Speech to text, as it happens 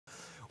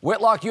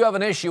Whitlock, you have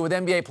an issue with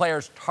NBA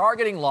players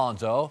targeting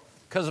Lonzo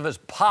because of his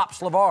pops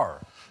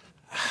LaVar.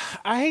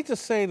 I hate to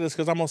say this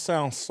because I'm going to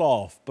sound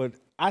soft, but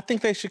I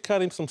think they should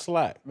cut him some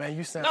slack. Man,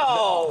 you sound...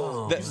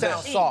 No!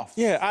 sound soft.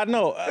 Yeah, I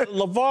know.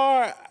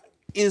 LaVar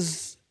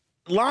is...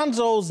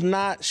 Lonzo's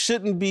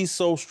shouldn't be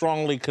so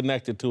strongly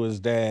connected to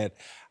his dad.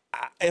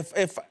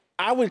 If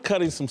I would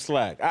cut him some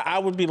slack. I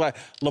would be like,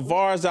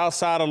 LaVar's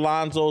outside of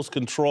Lonzo's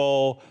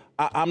control.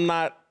 I'm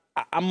gonna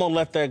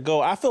let that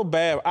go. I feel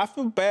bad. I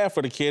feel bad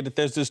for the kid that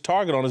there's this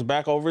target on his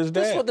back over his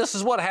dad. This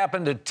is what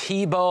happened to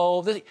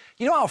Tebow.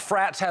 You know how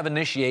frats have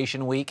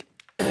initiation week?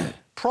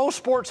 Pro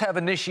sports have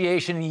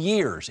initiation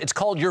years. It's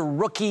called your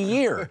rookie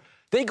year.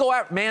 They go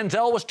out,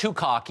 Manziel was too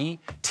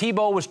cocky,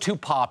 Tebow was too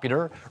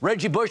popular,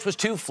 Reggie Bush was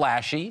too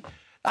flashy.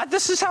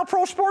 This is how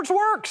pro sports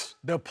works.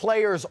 The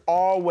players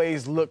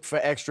always look for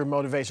extra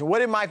motivation. What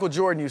did Michael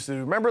Jordan used to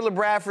do? Remember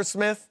LeBradford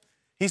Smith?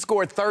 He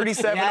scored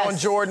 37 Yes. on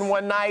Jordan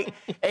one night,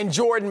 and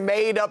Jordan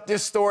made up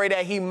this story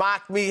that he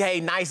mocked me. Hey,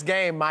 nice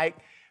game, Mike.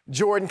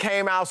 Jordan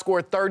came out,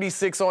 scored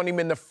 36 on him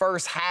in the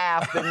first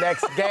half the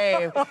next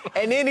game.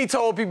 And then he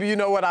told people, you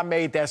know what, I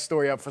made that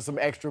story up for some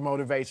extra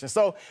motivation.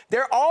 So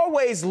they're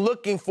always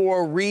looking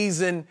for a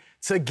reason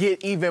to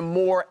get even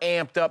more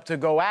amped up to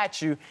go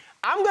at you.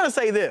 I'm going to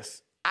say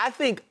this. I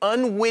think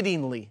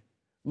unwittingly,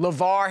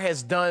 LaVar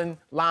has done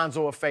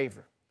Lonzo a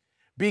favor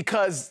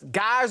because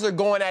guys are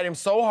going at him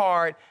so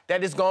hard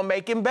that it's going to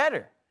make him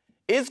better.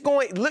 You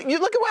look at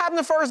what happened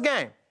the first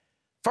game.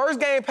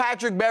 First game,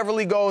 Patrick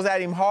Beverley goes at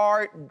him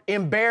hard,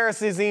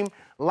 embarrasses him.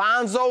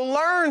 Lonzo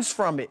learns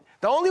from it.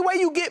 The only way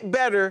you get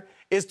better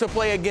is to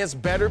play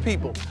against better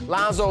people.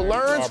 Lonzo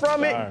learns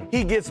from it.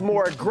 He gets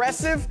more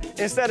aggressive.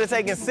 Instead of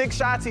taking 6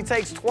 shots, he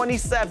takes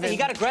 27. He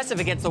got aggressive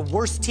against the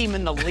worst team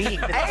in the league.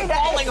 It's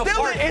falling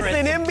apart. It's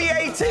an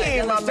NBA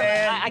team, my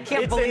man. It's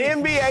an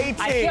NBA team.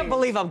 I can't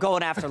believe I'm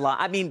going after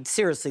Lonzo. I mean,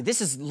 seriously,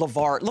 this is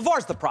LaVar.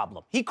 LaVar's the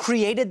problem. He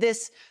created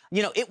this.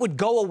 You know, it would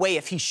go away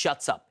if he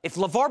shuts up. If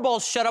LaVar Ball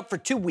shut up for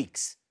 2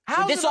 weeks,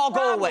 would this all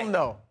go away?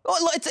 Though?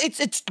 Oh,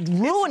 it's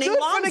ruining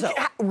Lonzo.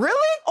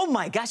 Really? Oh,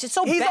 my gosh, it's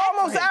so bad. He's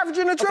almost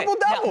averaging a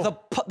triple-double.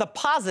 Now, the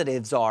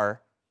positives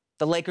are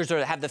the Lakers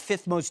have the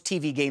 5th most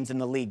TV games in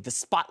the league. The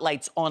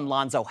spotlight's on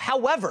Lonzo.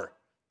 However,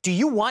 do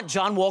you want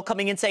John Wall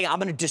coming in saying, I'm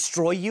going to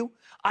destroy you?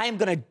 I am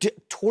going to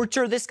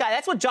torture this guy?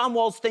 That's what John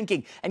Wall's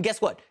thinking. And guess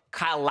what?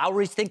 Kyle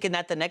Lowry's thinking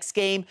that the next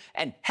game.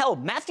 And, hell,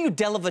 Matthew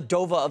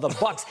Dellavedova of the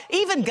Bucks,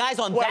 even guys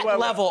on that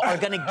level are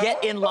going to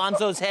get in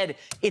Lonzo's head.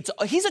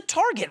 He's a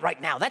target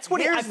right now. That's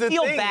what I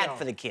feel bad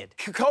for the kid.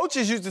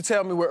 Coaches used to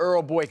tell me with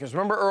Earl Boykins.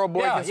 Remember Earl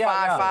Boykins,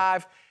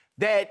 5'5"?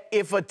 That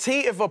if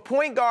a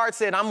point guard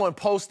said, I'm going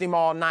to post him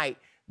all night,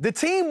 the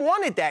team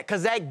wanted that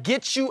because that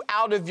gets you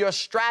out of your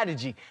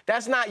strategy.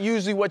 That's not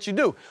usually what you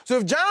do. So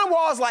if John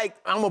Wall's like,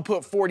 I'm going to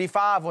put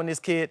 45 on this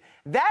kid,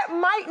 that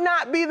might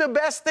not be the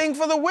best thing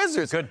for the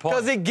Wizards. Good point.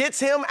 Because it gets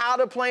him out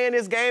of playing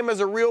this game as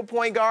a real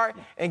point guard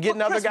and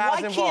getting other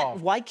guys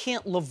involved. Why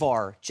can't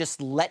LaVar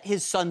just let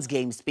his son's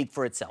game speak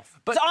for itself?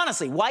 But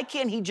honestly, why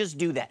can't he just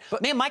do that?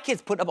 Man, my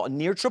kid's put up a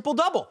near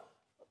triple-double.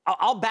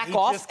 I'll back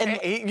off.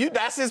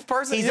 That's his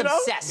person. He's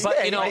obsessed. But,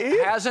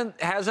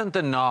 hasn't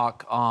the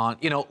knock on,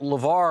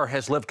 LaVar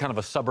has lived kind of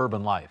a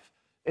suburban life.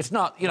 It's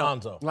not,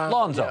 Lonzo,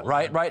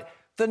 right?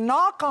 The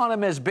knock on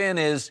him has been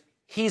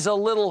he's a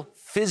little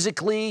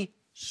physically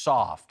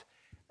soft.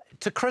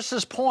 To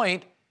Chris's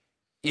point,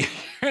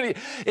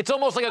 it's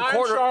almost like a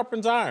quarter. Iron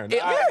sharpens iron.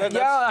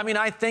 I mean,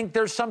 I think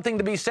there's something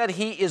to be said.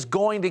 He is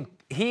going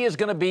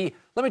to be,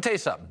 let me tell you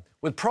something.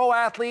 With pro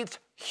athletes,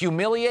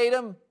 humiliate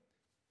him,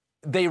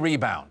 they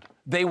rebound.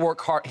 They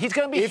work hard. He's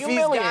going to be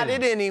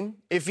humiliated.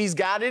 If he's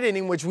got it in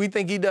him, which we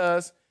think he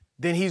does,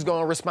 then he's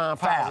going to respond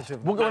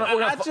positively.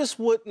 I just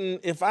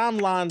wouldn't, if I'm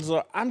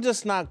Lonzo, I'm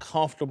just not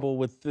comfortable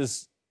with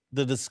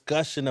the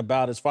discussion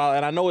about his father.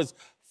 And I know his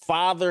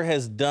father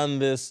has done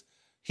this.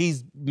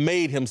 He's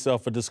made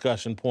himself a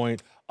discussion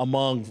point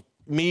among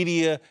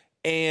media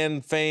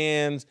and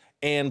fans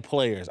and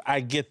players.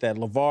 I get that.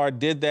 LaVar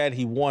did that.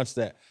 He wants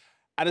that.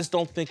 I just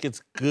don't think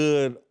it's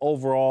good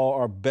overall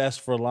or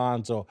best for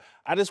Lonzo.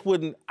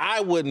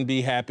 I wouldn't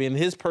be happy, and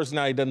his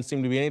personality doesn't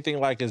seem to be anything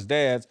like his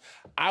dad's.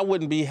 I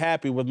wouldn't be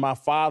happy with my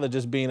father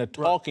just being a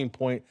talking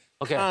point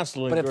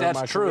constantly. But if during that's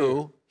my true,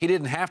 career. he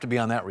didn't have to be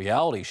on that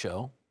reality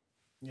show.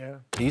 Yeah.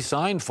 He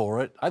signed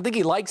for it. I think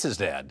he likes his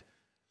dad.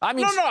 I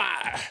mean,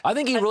 I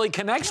think he really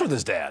connects with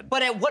his dad.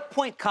 But at what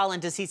point, Colin,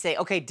 does he say,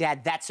 okay,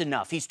 Dad, that's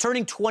enough? He's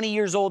turning 20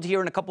 years old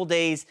here in a couple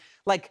days.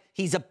 Like,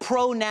 he's a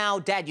pro now.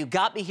 Dad, you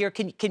got me here.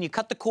 Can you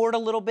cut the cord a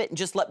little bit and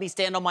just let me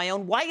stand on my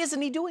own? Why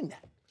isn't he doing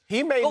that?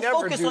 He may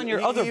never focus on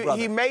your other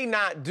brother. He may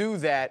not do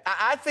that.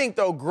 I think,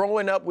 though,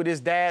 growing up with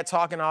his dad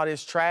talking all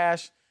this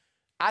trash,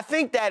 I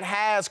think that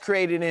has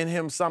created in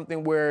him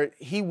something where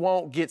he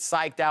won't get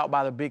psyched out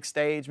by the big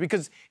stage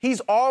because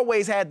he's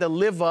always had to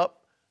live up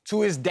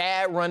to his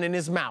dad running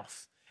his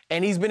mouth.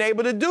 And he's been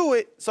able to do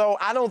it, so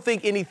I don't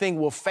think anything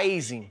will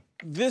faze him.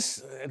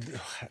 This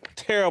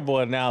terrible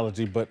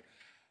analogy, but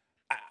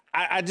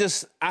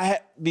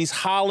these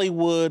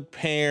Hollywood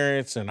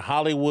parents and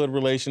Hollywood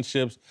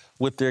relationships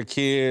with their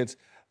kids,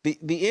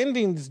 the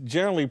ending's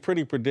generally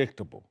pretty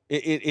predictable.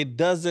 It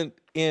doesn't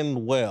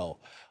end well.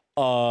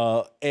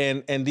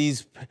 And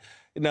these,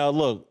 now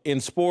look, in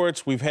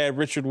sports, we've had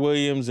Richard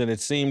Williams, and it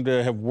seemed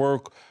to have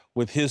worked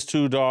with his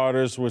two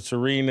daughters, with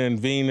Serena and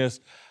Venus.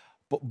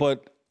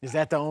 But is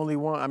that the only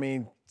one? I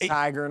mean,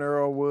 Tiger and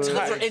Earl Woods. Those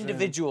are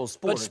individual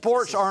sports. But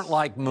sports aren't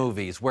like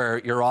movies where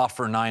you're off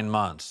for 9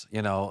 months.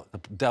 You know, the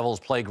devil's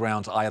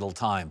playground's idle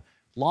time.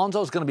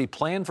 Lonzo's going to be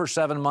playing for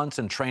 7 months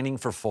and training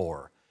for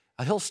 4.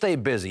 He'll stay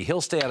busy.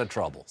 He'll stay out of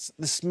trouble.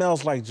 This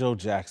smells like Joe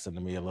Jackson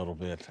to me a little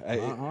bit.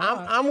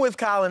 I'm with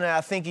Colin, and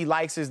I think he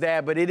likes his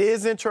dad, but it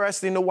is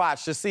interesting to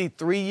watch, to see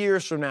 3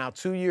 years from now,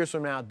 2 years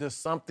from now, does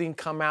something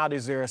come out?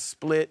 Is there a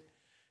split?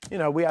 You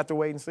know, we have to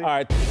wait and see. All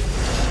right.